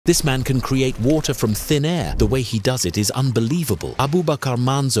This man can create water from thin air. The way he does it is unbelievable. Abubakar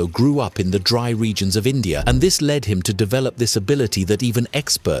Manzo grew up in the dry regions of India, and this led him to develop this ability that even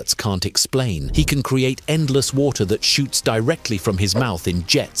experts can't explain. He can create endless water that shoots directly from his mouth in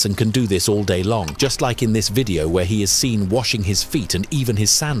jets and can do this all day long, just like in this video where he is seen washing his feet and even his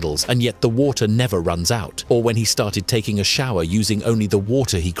sandals, and yet the water never runs out. Or when he started taking a shower using only the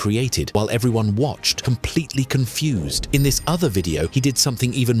water he created, while everyone watched, completely confused. In this other video, he did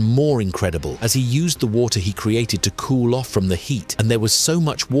something even more incredible, as he used the water he created to cool off from the heat, and there was so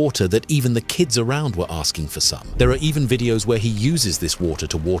much water that even the kids around were asking for some. There are even videos where he uses this water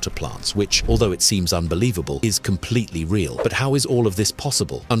to water plants, which, although it seems unbelievable, is completely real. But how is all of this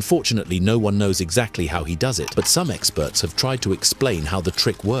possible? Unfortunately, no one knows exactly how he does it, but some experts have tried to explain how the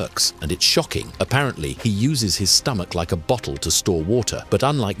trick works, and it's shocking. Apparently, he uses his stomach like a bottle to store water, but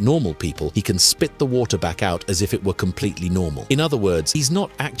unlike normal people, he can spit the water back out as if it were completely normal. In other words, he's not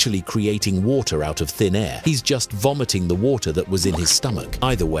actually creating water out of thin air. He's just vomiting the water that was in his stomach.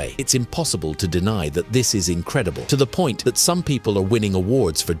 Either way, it's impossible to deny that this is incredible, to the point that some people are winning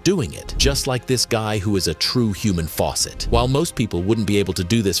awards for doing it, just like this guy who is a true human faucet. While most people wouldn't be able to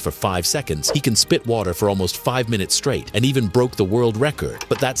do this for 5 seconds, he can spit water for almost 5 minutes straight and even broke the world record.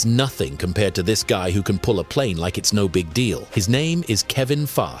 But that's nothing compared to this guy who can pull a plane like it's no big deal. His name is Kevin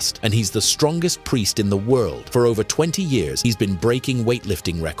Fast, and he's the strongest priest in the world. For over 20 years, he's been breaking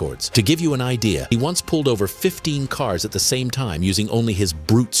weightlifting records. To give you an idea, he once pulled over 15 cars at the same time using only his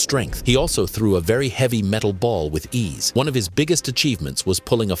brute strength. He also threw a very heavy metal ball with ease. One of his biggest achievements was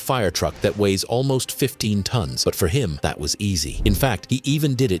pulling a fire truck that weighs almost 15 tons, but for him, that was easy. In fact, he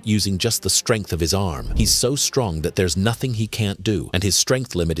even did it using just the strength of his arm. He's so strong that there's nothing he can't do, and his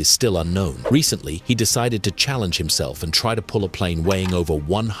strength limit is still unknown. Recently, he decided to challenge himself and try to pull a plane weighing over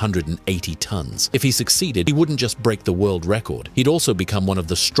 180 tons. If he succeeded, he wouldn't just break the world record, he'd also become one of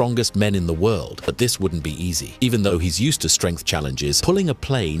the strongest men in the world. But this wouldn't be easy. Even though he's used to strength challenges, pulling a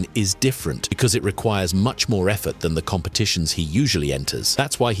plane is different because it requires much more effort than the competitions he usually enters.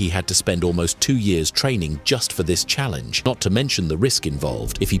 That's why he had to spend almost 2 years training just for this challenge, not to mention the risk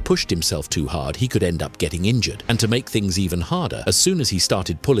involved. If he pushed himself too hard, he could end up getting injured. And to make things even harder, as soon as he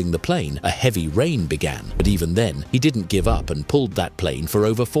started pulling the plane, a heavy rain began. But even then, he didn't give up and pulled that plane for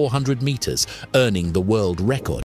over 400 meters, earning the world record.